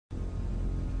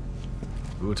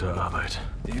Gute Arbeit.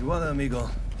 Igual, amigo.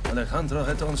 Alejandro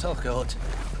hätte uns auch geholt.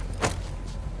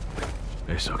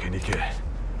 Eso que ni qué.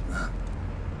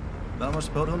 Vamos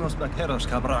por unos vaqueros,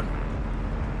 cabrón.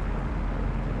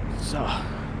 So.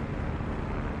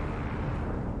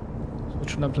 Das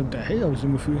wird schon langsam der hell aus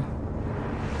dem Gefühl.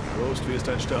 Ghost, wie ist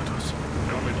dein Status?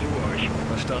 Komme zu euch.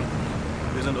 Verstanden.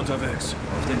 Wir sind unterwegs.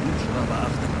 Auf den Hubschrauber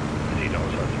achten. Sieht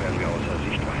aus, als wären wir außer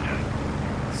Sichtweite.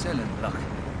 Zellenblock.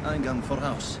 Eingang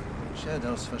voraus.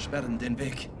 Shadows versperren den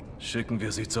Weg. Schicken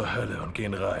wir sie zur Hölle und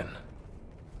gehen rein.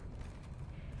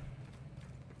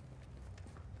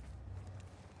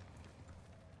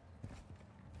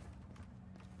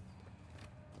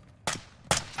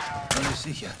 Alles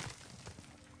sicher.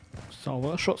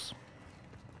 Sauberer Schuss.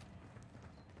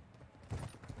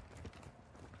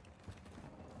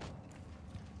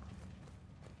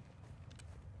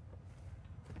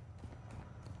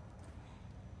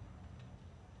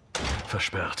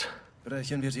 Versperrt.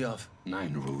 Brechen wir sie auf.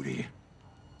 Nein, Rudy.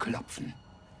 Klopfen.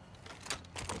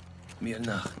 Mir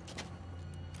nach.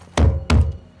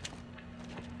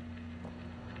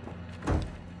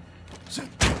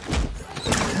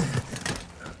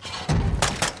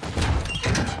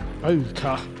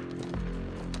 Alter.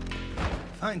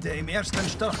 Feinde im ersten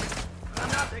Stock.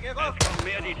 Granate geworfen. Es kommt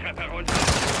mehr die Treppe runter.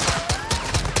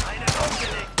 Eine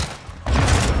aufgelegt.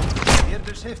 Wir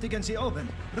beschäftigen sie oben.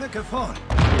 Rücke vor.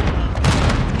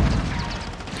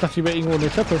 Ich dachte, hier wäre irgendwo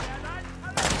eine Treppe.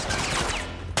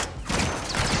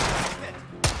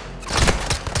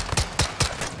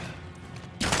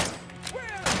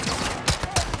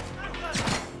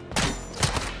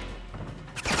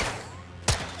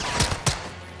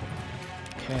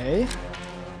 Okay.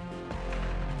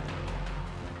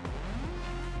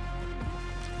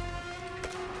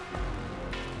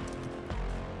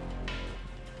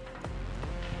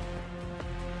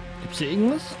 Gibt's hier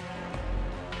irgendwas?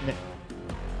 Nee.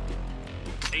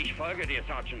 Ich folge dir,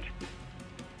 Sergeant.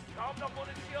 Kaum noch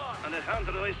Munition.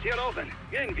 Alejandro ist hier oben.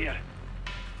 Gehen wir.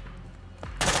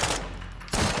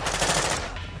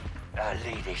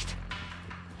 Erledigt.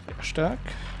 Sehr stark.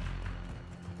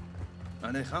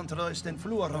 Alejandro ist den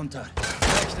Flur runter.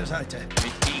 Rechte Seite.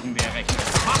 Mit Gegenwehr rechnen.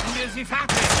 Machen wir sie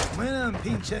fertig. Buena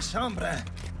pinche Sombra.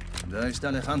 Da ist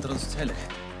Alejandros Zelle.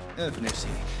 Öffne sie.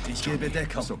 Ich gebe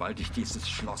Deckung. Sobald ich dieses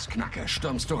Schloss knacke,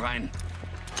 stürmst du rein.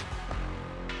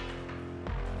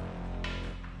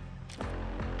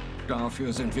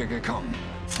 Dafür sind wir gekommen.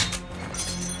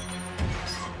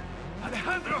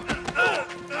 Alejandro!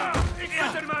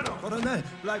 Colonel,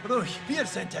 bleib ruhig. Wir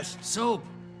sind es. Soap,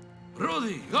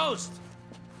 Rudy, Ghost.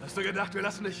 Hast du gedacht, wir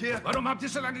lassen dich hier? Warum habt ihr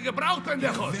so lange gebraucht,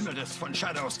 Pendejos? Wimmel ist von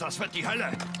Shadows, das wird die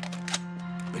Hölle.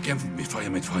 Bekämpfen mit Feuer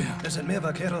mit Feuer. Es sind mehr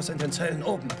Vaqueros in den Zellen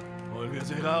oben. Holen wir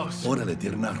sie raus. Órale,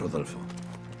 dir nach, Rodolfo.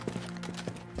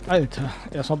 Alter,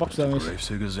 erstmal Boxer mich. Graves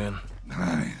hier gesehen?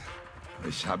 Nein,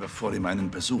 ich habe vor, ihm einen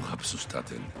Besuch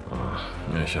abzustatten.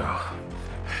 Ich auch.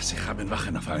 Sie haben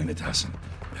Wachen auf allen Etagen.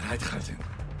 Bereithalten.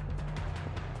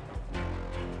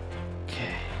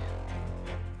 Okay.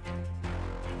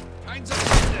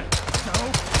 Einsatzende.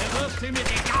 Er wirft sie mit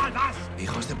egal was.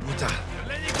 Hijos de puta.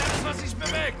 Erledigt alles, was sich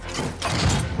bewegt.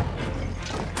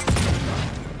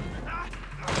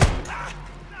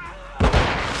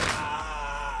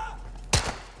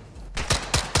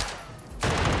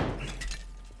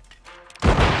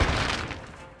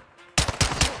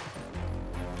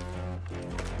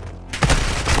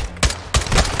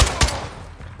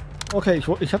 Okay,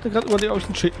 ich hatte gerade überlegt, ob ich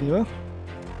einen Schild nehme.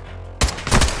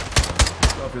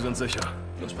 Ich glaube, wir sind sicher.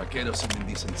 Los Vaqueros sind in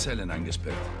diesen Zellen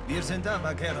eingesperrt. Wir sind da,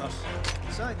 Vaqueros.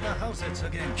 Zeit nach Hause zu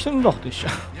gehen. Stimmt doch nicht.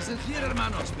 Wir sind hier,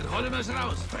 Hermanos. Wir holen es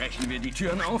raus. Brechen wir die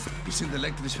Türen auf? Die sind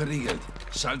elektrisch verriegelt.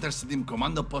 Schalter sind im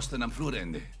Kommandoposten am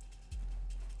Flurende.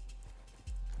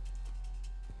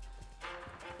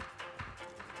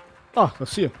 Ah,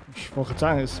 das hier. Ich wollte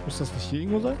gerade sagen, muss das nicht hier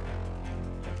irgendwo sein?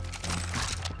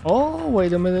 Oh,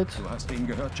 wait a minute. Du hast ihn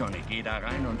gehört, Johnny. Geh da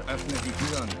rein und öffne die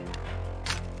Türen.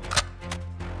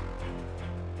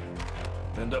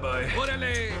 Bin dabei.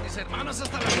 Órale, mis hermanos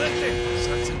hasta la muerte.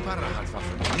 Salzen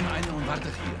Parra-Halbwaffen. Nimm eine und warte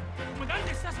hier.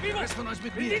 Comandante, ¿estás vivo? Wer ist von euch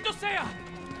mit mir? ¡Bendito sea!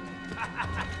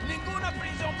 Ninguna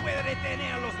prisión puede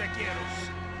detener a los vaqueros.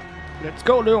 Let's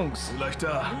go, Jungs. Gleich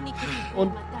da.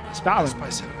 Und Sparren.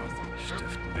 Spicer.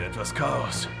 Stiften wir etwas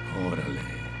Chaos. Órale.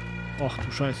 Ach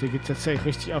du Scheiße, hier geht's jetzt safe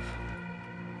richtig ab.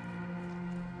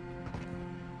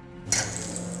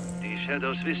 Die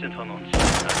Shadows wissen von uns.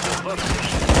 Also Vorsicht.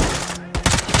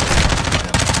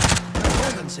 Da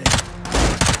oben sind.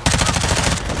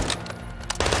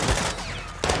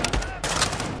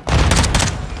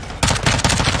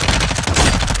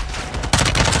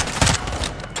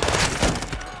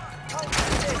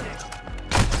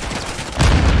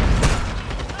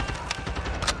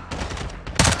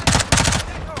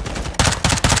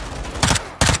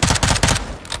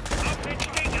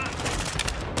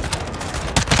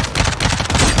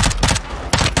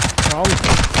 Raum.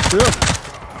 Stirb.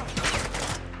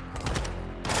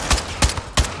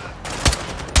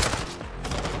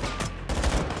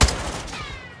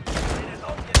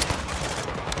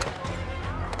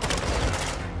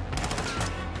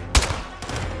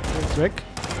 Ist weg.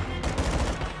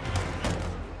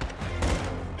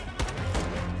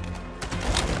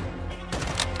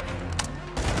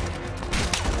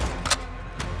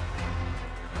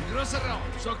 Großer Raum.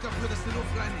 Sorgt dafür, dass die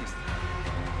Luft rein ist.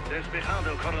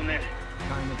 Despejado, Coronel.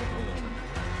 Keine Bedrohungen.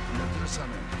 Eine Tür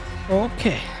sammeln.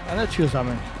 Okay, an der Tür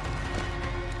sammeln.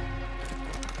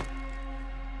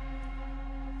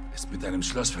 Ist mit einem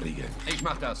Schloss verriegelt. Ich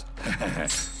mach das.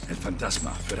 El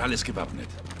Phantasma. Für alles gewappnet.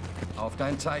 Auf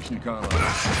dein Zeichen, Colonel.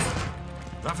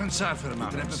 Waffenzahl für die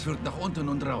Treppe führt nach unten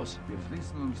und raus. Wir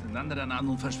schließen uns den anderen an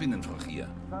und verschwinden von hier.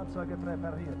 Fahrzeuge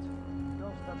präpariert.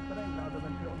 Jost hat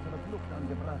Sprengladungen für unsere Flucht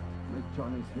angebracht. Mit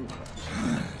Johnnys Hilfe.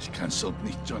 Ich kann Soap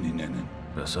nicht Johnny nennen.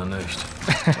 Besser nicht.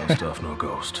 Das darf nur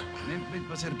Ghost. Nehmt mit,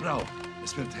 was braucht.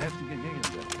 Es wird heftige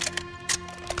Gegenwehr.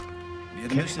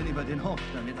 Wir müssen über den Hof,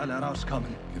 damit alle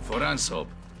rauskommen. Geh voran, Soap.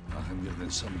 Machen wir den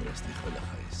Sombras die Hölle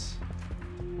heiß.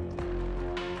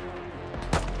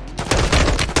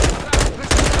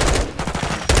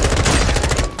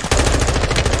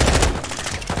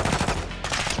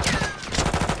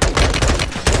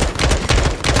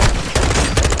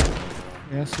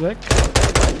 Er ist weg.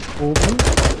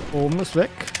 Oben ist weg.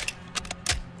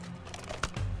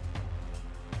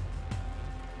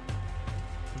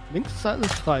 Links ist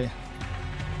alles frei.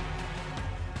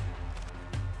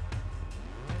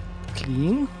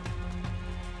 Clean.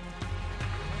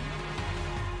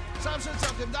 Samschutz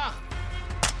auf dem Dach!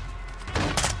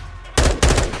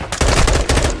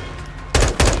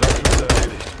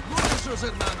 Gutes Schuss,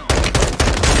 Hermano!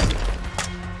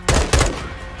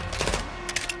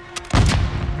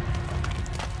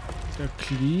 Der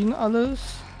clean alles.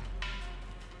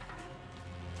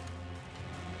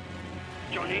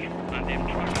 Johnny, an dem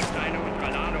Truck ist eine unserer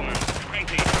Ladungen. Spreng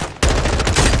sie!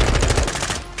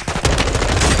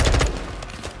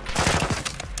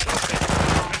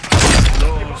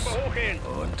 Los! Die Bombe hochgehen!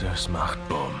 Und es macht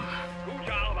Bumm.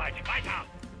 Gute Arbeit! Weiter!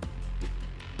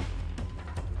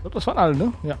 Ich glaube, das waren alle,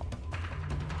 ne? Ja.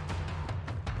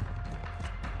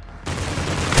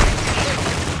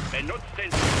 Benutzt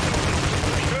den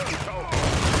Störungsau!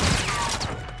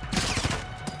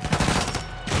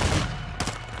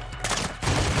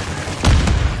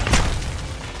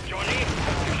 Johnny,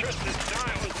 das Geschütz ist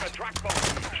nahe unserer Truckbombe.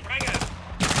 Sprenge!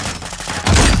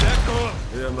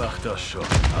 Ihr macht das schon.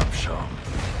 Abschaum.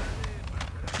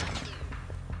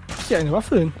 Ist hier eine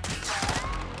Waffe hin?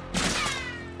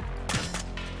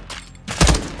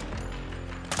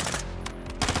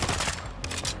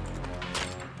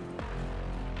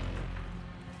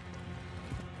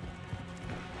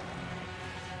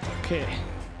 Okay.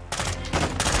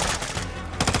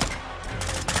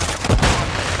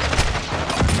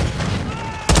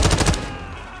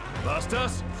 War's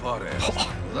das? Vorerst.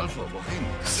 Rodolfo, wohin?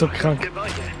 Ist so krank.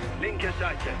 Gebäude, linke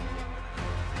Seite.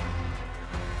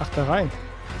 Ach, da rein.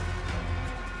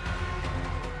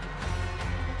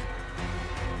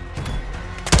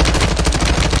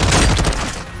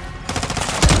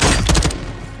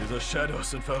 Diese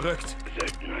Shadows sind verrückt.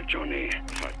 Söldner Johnny,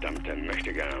 verdammte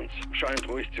Möchtegerns. Scheint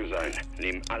ruhig zu sein.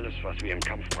 Nehmen alles, was wir im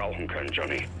Kampf brauchen können,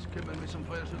 Johnny. Ich kümmere mich um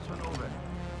Feuerschutz von oben.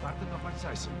 Wartet noch mal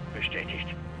Zeissen.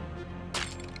 Bestätigt.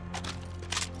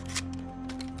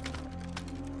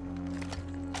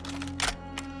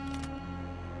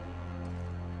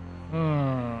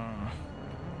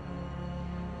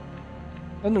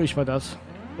 Dann nehme ich mal das.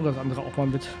 Und das andere auch mal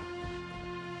mit.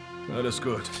 Alles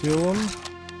gut. Option.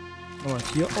 Nochmal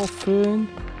hier auffüllen.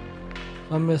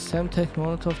 Dann haben wir Semtech,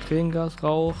 Molotov, Tränengas,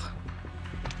 Rauch.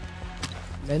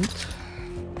 Moment.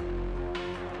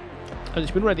 Also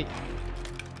ich bin ready.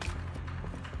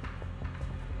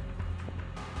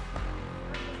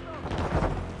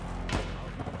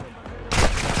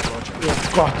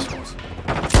 Oh Gott.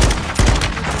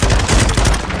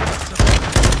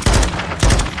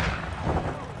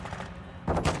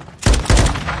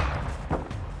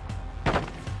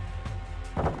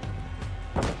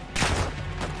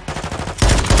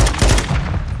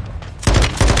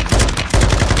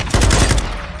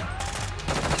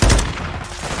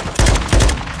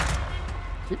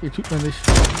 Ihr tut mir nicht.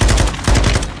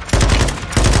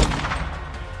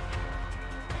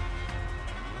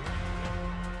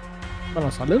 War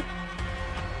das alle?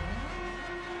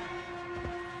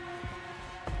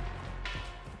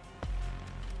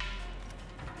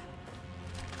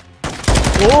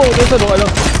 Oh, da ist ja noch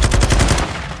einer.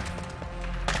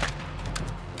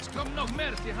 Es kommen noch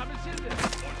mehr. Sie haben Hilfe.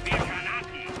 Und wir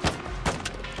Granaten.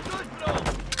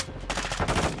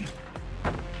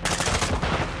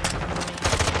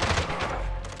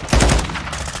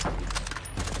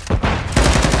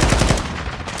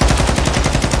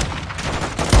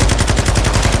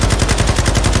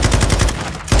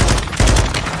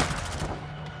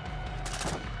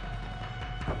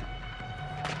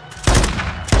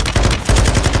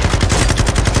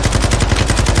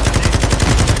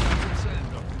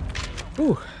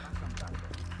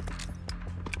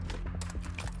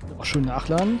 Auch schön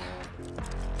nachladen.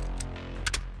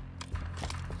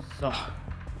 So.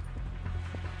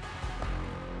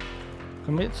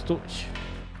 Kommen wir jetzt durch.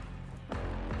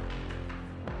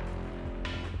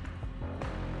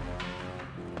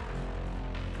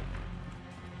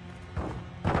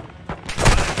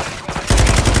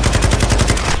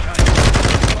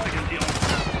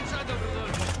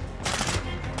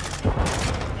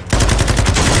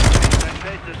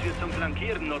 Das wir zum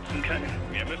Flankieren nutzen können.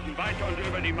 Wir müssen weiter und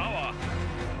über die Mauer.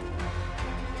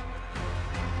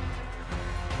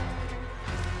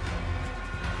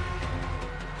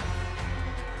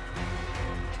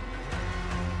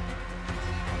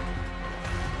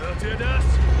 Hört ihr das?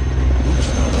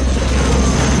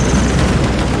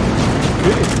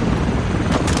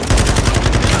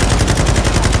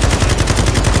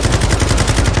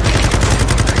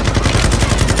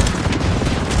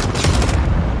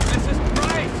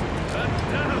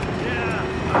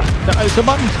 Der alte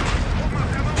Mann.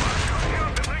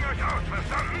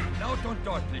 Laut und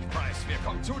deutlich, Price. Wir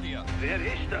kommen zu dir. Wer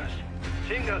ist das?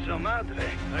 Chika Madre.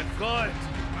 Ein Freund.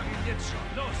 Fang ihn jetzt schon.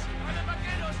 Los. Alle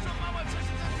Vaqueros zur Mauer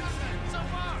zwischen der Kasse.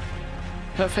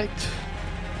 Sofort. Perfekt.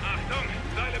 Achtung,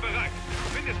 Seile bereit.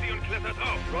 Findet sie und klettert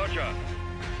drauf. Roger.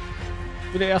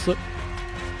 Bin der Erste.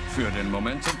 Für den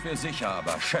Moment sind wir sicher,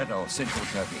 aber Shadows sind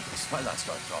unterwegs. Verlasst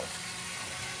euch drauf.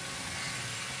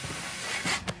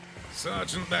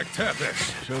 Sergeant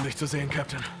McTavish. Schön, dich zu sehen,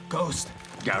 Captain. Ghost.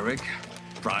 Garrick.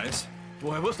 Price.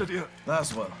 Woher wusstet ihr?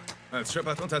 Laswell. Als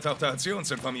Shepard untertauchte, hat sie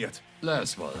uns informiert.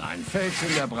 Laswell, ein Fels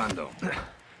in der Brandung.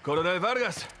 Colonel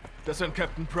Vargas. Das sind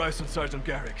Captain Price und Sergeant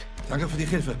Garrick. Danke für die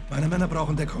Hilfe. Meine Männer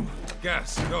brauchen Deckung.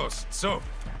 Gas, Ghost, Soap.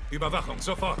 Überwachung,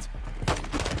 sofort.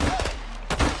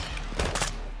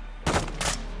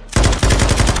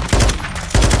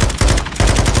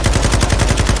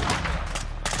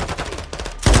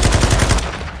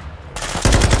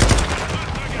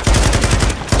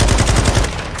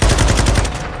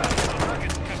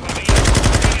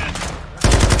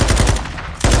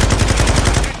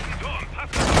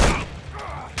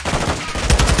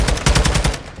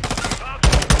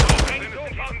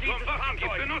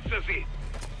 Benutze sie!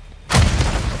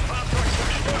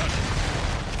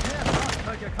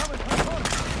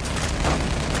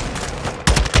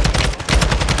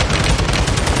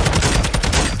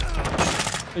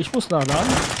 Ich muss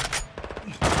nachladen.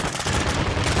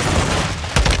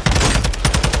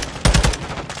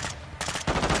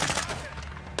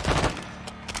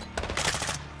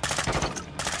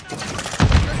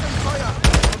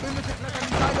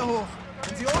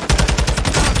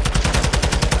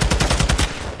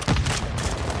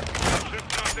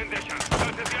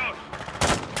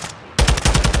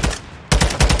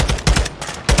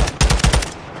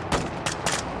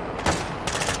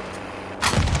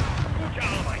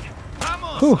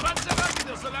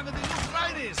 Solange die Luft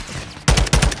rein ist.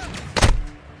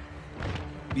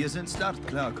 Wir sind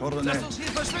startklar, Colonel. Lass uns hier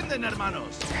verschwinden,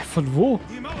 Hermanos. Von wo?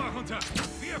 Die Mauer runter.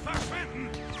 Wir verschwinden.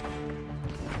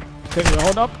 Okay, wir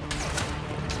hauen ab.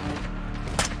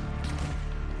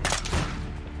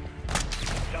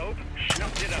 Soap,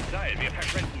 schnapp dir das Seil. Wir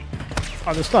verschwinden.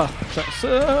 Alles klar.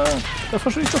 Da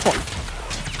verschwinde ich sofort.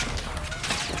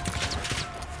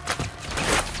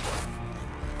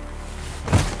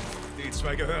 Die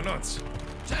zwei gehören uns.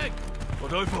 Check.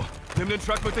 Rodolfo, nimm den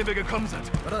Truck, mit dem wir gekommen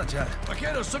sind. Roger.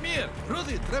 Vaqueros, zu mir.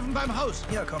 Rudy, treffen beim Haus.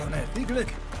 Ja, Colonel. Viel Glück.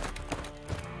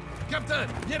 Captain,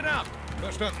 hier nach.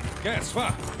 Verstanden. Gas,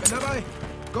 fahr. Bin dabei.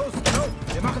 Ghost,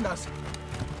 go. Wir machen das.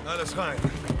 Alles rein.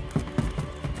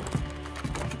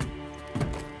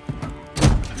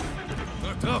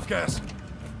 Drück drauf, Gas.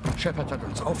 Shepard hat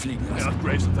uns auffliegen Er lassen. hat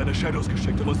Graves und seine Shadows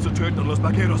geschickt, um uns zu töten und Los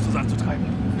Vaqueros zusammenzutreiben.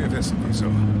 Wir wissen wieso.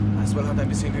 Laswell hat ein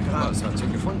bisschen gegraben. Was hat sie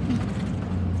gefunden?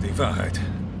 Die Wahrheit.